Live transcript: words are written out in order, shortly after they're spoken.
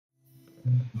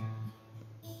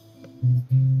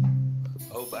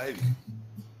Oh, baby.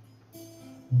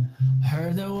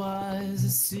 Heard there was a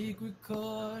secret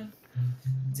chord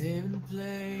David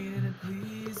played and it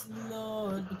pleased the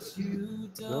Lord, but you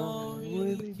don't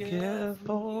really care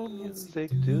for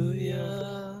music, do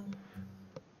ya?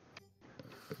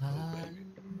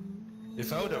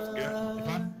 If I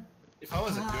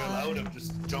was a girl, I would have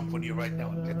just jumped on you right now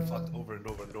and get fucked over and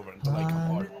over and over until I come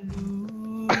hard.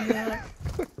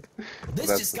 This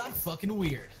just got fucking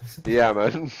weird. Yeah,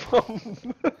 man.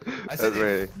 I said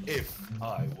really... if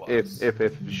I was.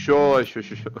 If. Sure.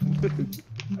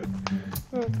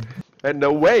 And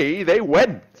away they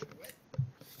went.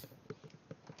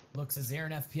 Looks as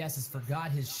AARONFPS has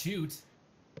forgot his shoot.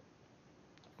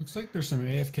 Looks like there's some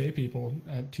AFK people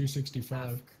at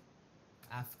 265.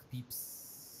 AFK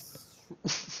peeps.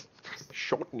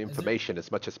 Shorten information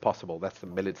as much as possible. That's the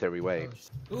military way.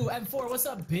 Ooh, M4, what's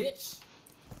up, bitch?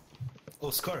 Oh,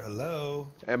 Scar, hello.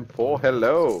 M4,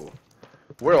 hello.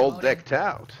 We're all decked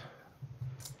out.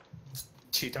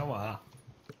 Chitawa.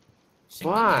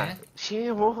 Wow,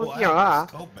 新我好屌啊！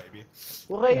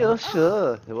我有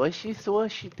事，我是说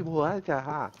是多的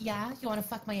哈。Yeah, you wanna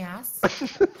fuck my ass?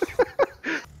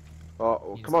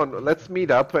 Oh, come on, let's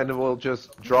meet up and we'll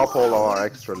just drop all our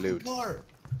extra loot.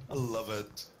 I love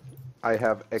it. I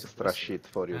have extra shit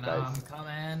for you guys. Come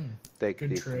in. Take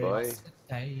Good this, trade. boy.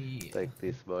 Hey. Take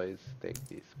this, boys. Take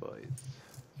this, boys.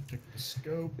 Take the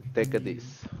scope. Take this.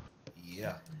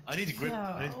 Yeah. I need a grip.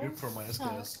 I need a grip for my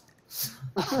SKS.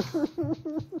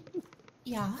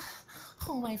 Yeah.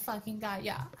 Oh my fucking god,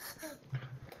 yeah.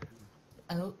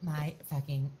 Oh my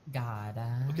fucking god.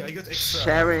 Okay, I got extra.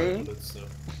 Sherry. Bullets, so.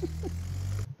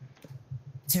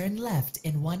 Turn left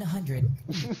in 100.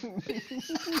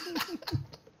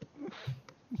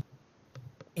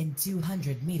 In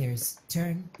 200 meters,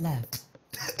 turn left.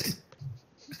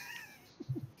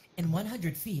 In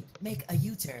 100 feet, make a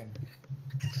U-turn.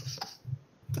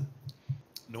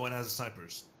 No one has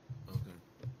snipers. Okay.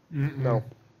 No.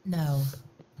 No.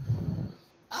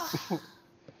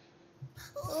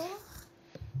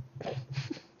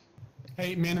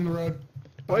 Hey, man in the road.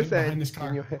 What's that? Behind this car,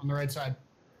 on the right side.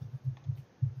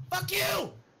 Fuck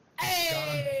you!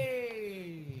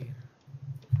 Hey!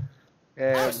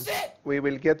 And Oh shit! we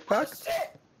will get Oh fucked.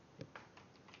 shit!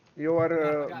 You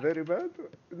are Yeah, very bad,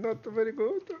 not very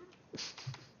good.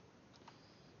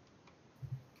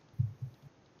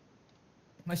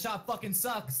 My shot fucking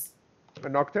sucks. I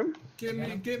knocked him. Get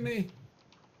me, get me.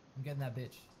 I'm getting that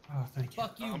bitch. Oh, thank you.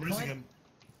 Fuck you, I'm losing him.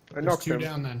 I There's knocked two him.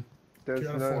 down then. There's 2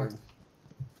 out of no. 4.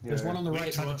 There's one on the Wait,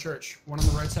 right side of one. the church. One on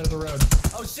the right side of the road.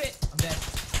 Oh shit! I'm dead.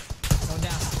 Going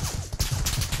down.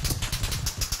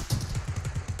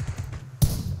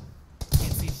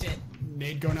 Can't see shit.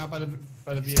 Nade going out by the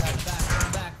Back, vehicle.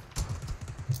 back, back.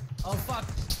 Oh fuck.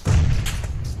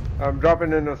 I'm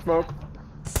dropping in the smoke.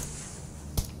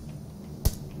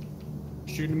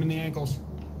 Shooting him in the ankles.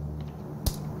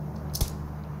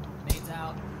 Nade's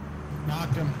out.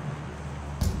 Knocked him.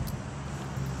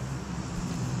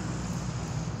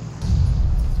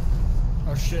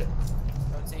 Oh shit.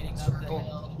 Rotating up the Circle.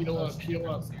 hill. Heal up, heal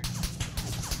up.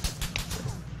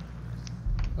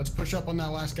 Let's push up on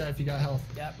that last guy if you got health.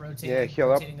 Yep, rotating. Yeah,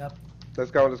 heal up. Rotating up. Let's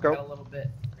go, let's I got a go. little bit.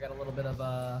 I got a little bit of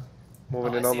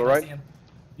Moving oh, in I on see the him, I right. see him.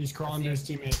 He's crawling to his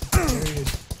teammate. There he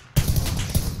is.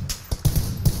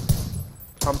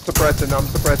 I'm suppressing, I'm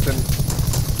suppressing.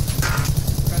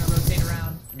 Trying to rotate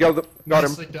around. Got him.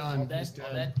 Nicely done. All dead. He's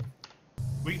All dead. dead.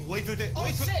 Wait, Oh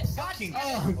shit! fucking.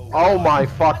 Oh my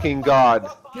fucking god.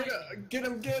 Get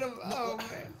him, get him. Oh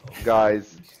man.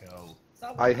 Guys, Hell.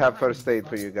 I have first aid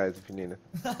for you guys if you need it.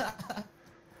 My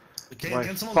Can someone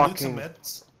loot some fucking-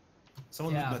 meds?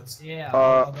 Someone Yeah, loot meds. yeah.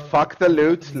 I'll go- Fuck the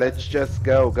loot, let's just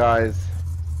go, guys.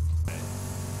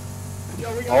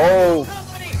 Yo, we got Oh,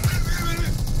 Somebody!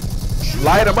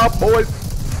 light them up, boys.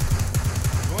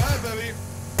 Go ahead, baby.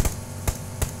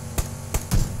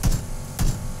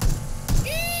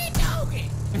 Doggy!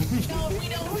 No, we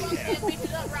don't fuck them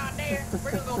bitches up right there.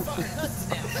 We're gonna go fucking nuts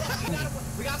now.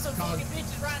 We got some fucking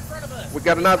bitches right in front of us. We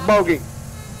got a nice bogey.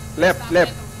 Left, Stop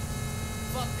left. letting them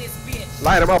fuck this bitch.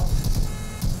 Light them up.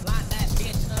 Light that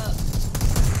bitch up.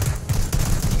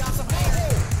 You got some air.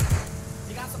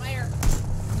 You got some air.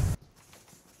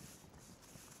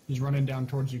 He's running down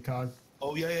towards you, Cog.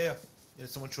 Oh yeah. Yeah,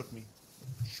 someone shot me.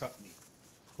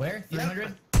 Where?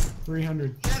 300?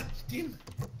 300. Yeah, team.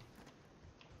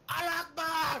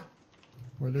 Alakbar!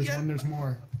 Where there's one, there's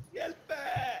more.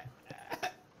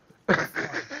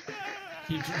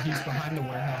 He's behind the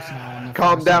warehouse now. On the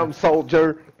Calm far down, side,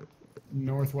 soldier.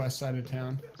 northwest side of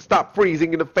town. Stop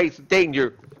freezing in the face of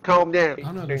danger. Calm down.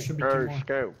 Oh, no, there should be 2 more.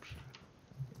 Scopes.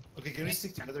 Okay, can we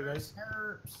stick together, guys?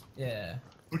 Yeah.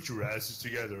 Put your asses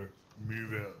together.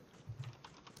 Move out.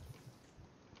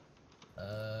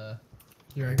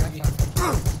 Here, I got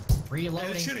 5.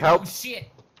 Reloading. shooting. Help. Oh shit.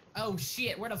 Oh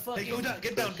shit. Where the fuck Hey, is go he? down,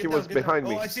 get down, He get was down, get behind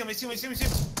down. me. Oh, I see him, I see him, I see him, I see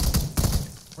him.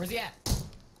 Where's he at?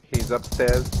 He's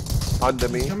upstairs, under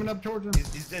He's me. coming up towards him.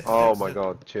 He's dead. Oh he's my dead.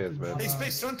 god, cheers, man. Hey,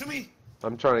 Space, run to me.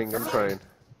 I'm trying.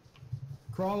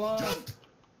 Crawl up. Jump!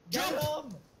 Get Jump!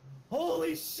 him!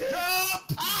 Holy shit! Jump!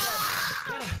 Get him!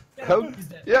 Get him! Help! He's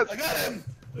dead. Yes! I got him!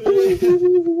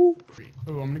 Oh,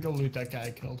 I'm gonna go loot that guy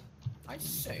I killed. I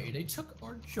say they took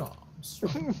our jobs.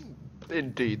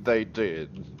 Indeed, they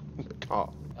did. Oh,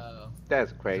 Oh.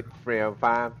 that's great.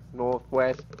 305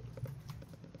 Northwest.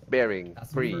 Bearing That's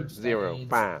the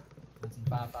 305.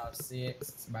 556.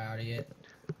 That's about it.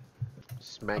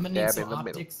 Smack I'm gonna need dab some in the middle.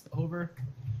 optics. Over.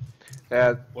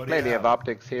 There's What do you plenty of have?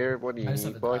 optics here. What do you I just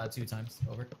need, have boy? it 2 times.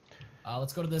 Over.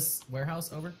 Let's go to this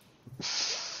warehouse. Over.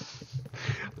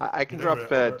 I can Never,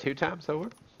 drop ever. 2 times over.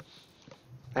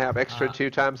 I have extra 2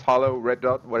 times, hollow, red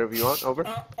dot, whatever you want, over.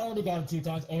 Already got him 2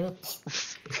 times. Over.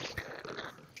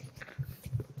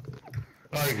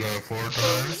 I go 4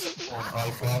 times on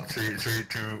Alpha 3, 3,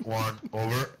 2, 1,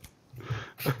 over.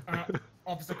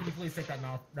 Officer, can you please take that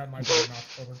mouth? That might be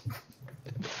enough. Over.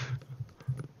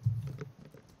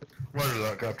 Roger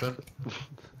that, Captain.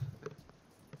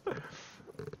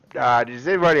 Does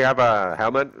anybody have a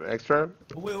helmet extra?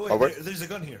 Oh, wait, Over. there's a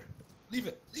gun here. Leave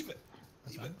it, leave it,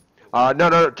 leave it.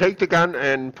 No, take the gun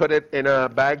and put it in a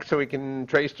bag so we can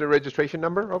trace the registration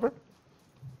number, over.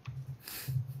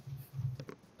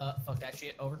 Fuck that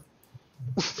shit. Over.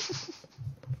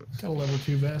 Got a level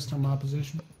 2 vest on my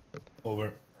position.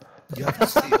 Over. You have to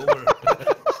stay over.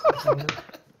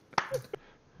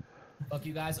 Fuck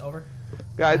you guys. Over.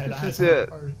 Guys, I this is had it.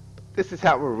 to- This is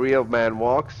how a real man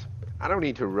walks. I don't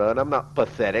need to run. I'm not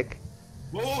pathetic.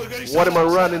 Whoa, we're getting What shot am I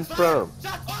at. running Shots from?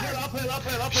 fired. Uphill,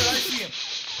 I see him.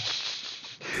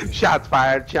 Shots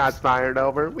fired,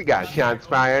 over. We got shots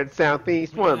fired,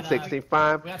 southeast, We got,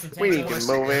 165. we got some We need tanks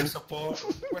to over. move in.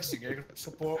 Requesting air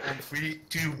support on 3,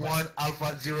 2, 1,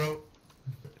 Alpha 0.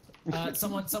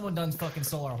 Someone done fucking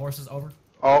stole our horses. Over.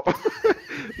 Oh,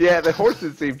 yeah, the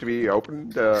horses seem to be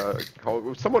opened.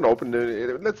 Someone opened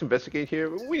it. Let's investigate here.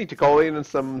 We need to call in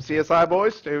some CSI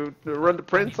boys to run the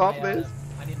prints off this.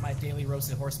 I need my daily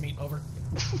roasted horse meat. Over.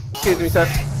 Excuse me, sir.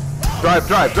 Drive.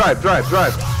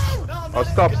 Oh,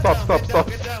 stop.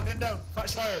 Get down.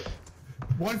 Flash fire.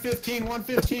 115,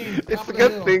 115. It's top a of the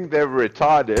good hill. thing they're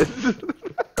retarded.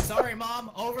 Sorry, Mom.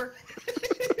 Over.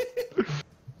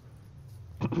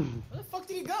 Where the fuck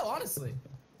did he go? Honestly.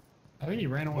 I think he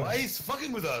ran away. Why he's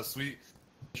fucking with us?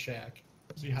 Shack.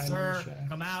 Is he hiding in Sir, the shack?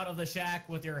 come out of the shack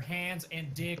with your hands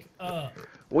and dick up.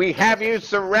 We have you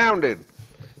surrounded.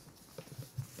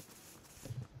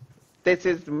 This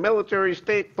is the military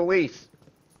state police.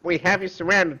 We have you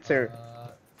surrounded, sir.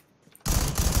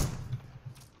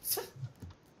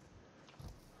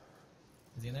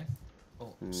 Is he in there?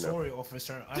 Oh, No. sorry,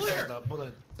 officer. I Clear. shot that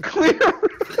bullet. Clear.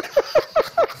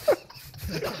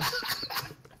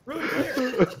 Room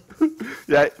clear.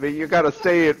 Yeah, but you gotta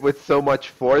say it with so much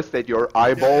force that your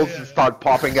eyeballs Yeah. start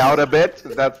popping out a bit.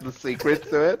 That's the secret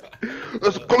to it.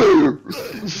 It's clear.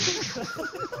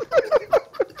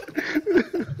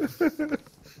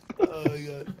 Oh my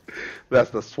god. That's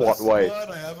the SWAT Best way.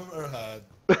 one I have ever had.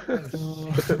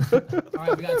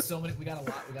 Alright, we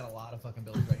got a lot of fucking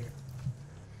buildings right here.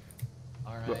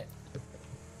 Alright.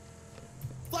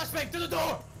 Flashbang through the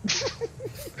door!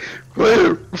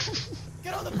 Clear.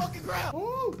 Get on the fucking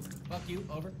ground! Fuck you,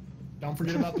 over. Don't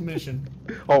forget about the mission.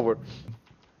 Over.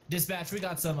 Dispatch, we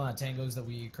got some tangos that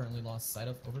we currently lost sight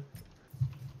of, over.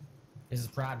 This is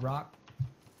Pride Rock.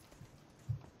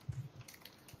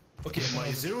 Okay, my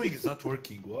zeroing is not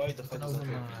working. Why the fuck is Over that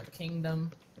working? my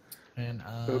kingdom. And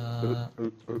Oh,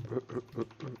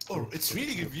 it's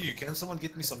really good view. Can someone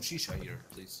get me some shisha here,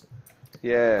 please?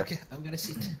 Yeah. Okay, I'm gonna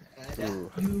sit.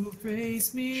 you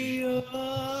raise me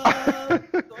up.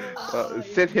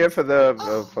 Sit here for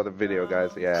the video, guys.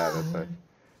 Yeah, that's fine.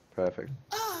 Perfect.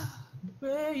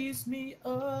 Raise me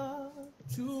up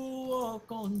to walk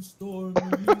on stormy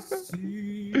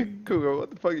sea. Cougar, what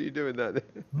the fuck are you doing that?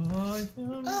 I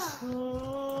am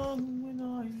strong when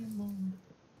I am on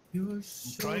your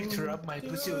Trying to rub my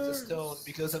pussy with a stone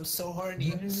because I'm so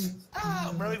horny.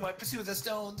 I'm rubbing my pussy with a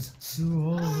stone. To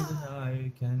all that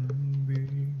I can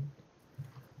be.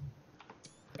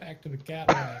 Back to the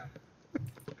Cadillac.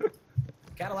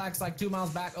 Cadillac's like 2 miles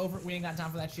back. Over. We ain't got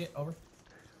time for that shit. Over.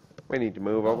 We need to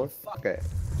move over. fuck. Okay.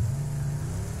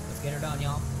 Let's get her done,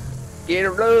 y'all. Get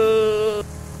her done.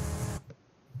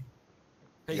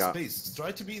 Hey, Yeah. Space,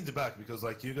 try to be in the back because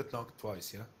like you got knocked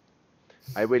twice, yeah?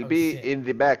 I will Oh, be shit. in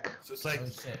the back. So it's like, Oh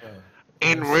shit.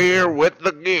 In rear with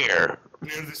the gear.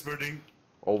 clear this building.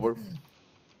 Over.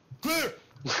 Clear!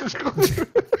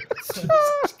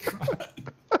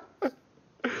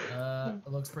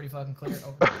 It looks pretty fucking clear.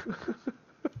 Over.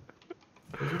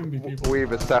 There's gonna be people.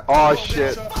 We've established. Oh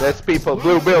shit! There's people.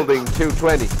 Blue building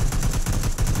 220.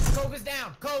 Coke is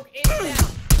down. Coke is down.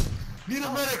 Need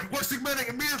a medic! Requesting medic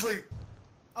immediately!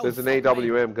 Oh, There's an fuck me.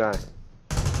 AWM guy.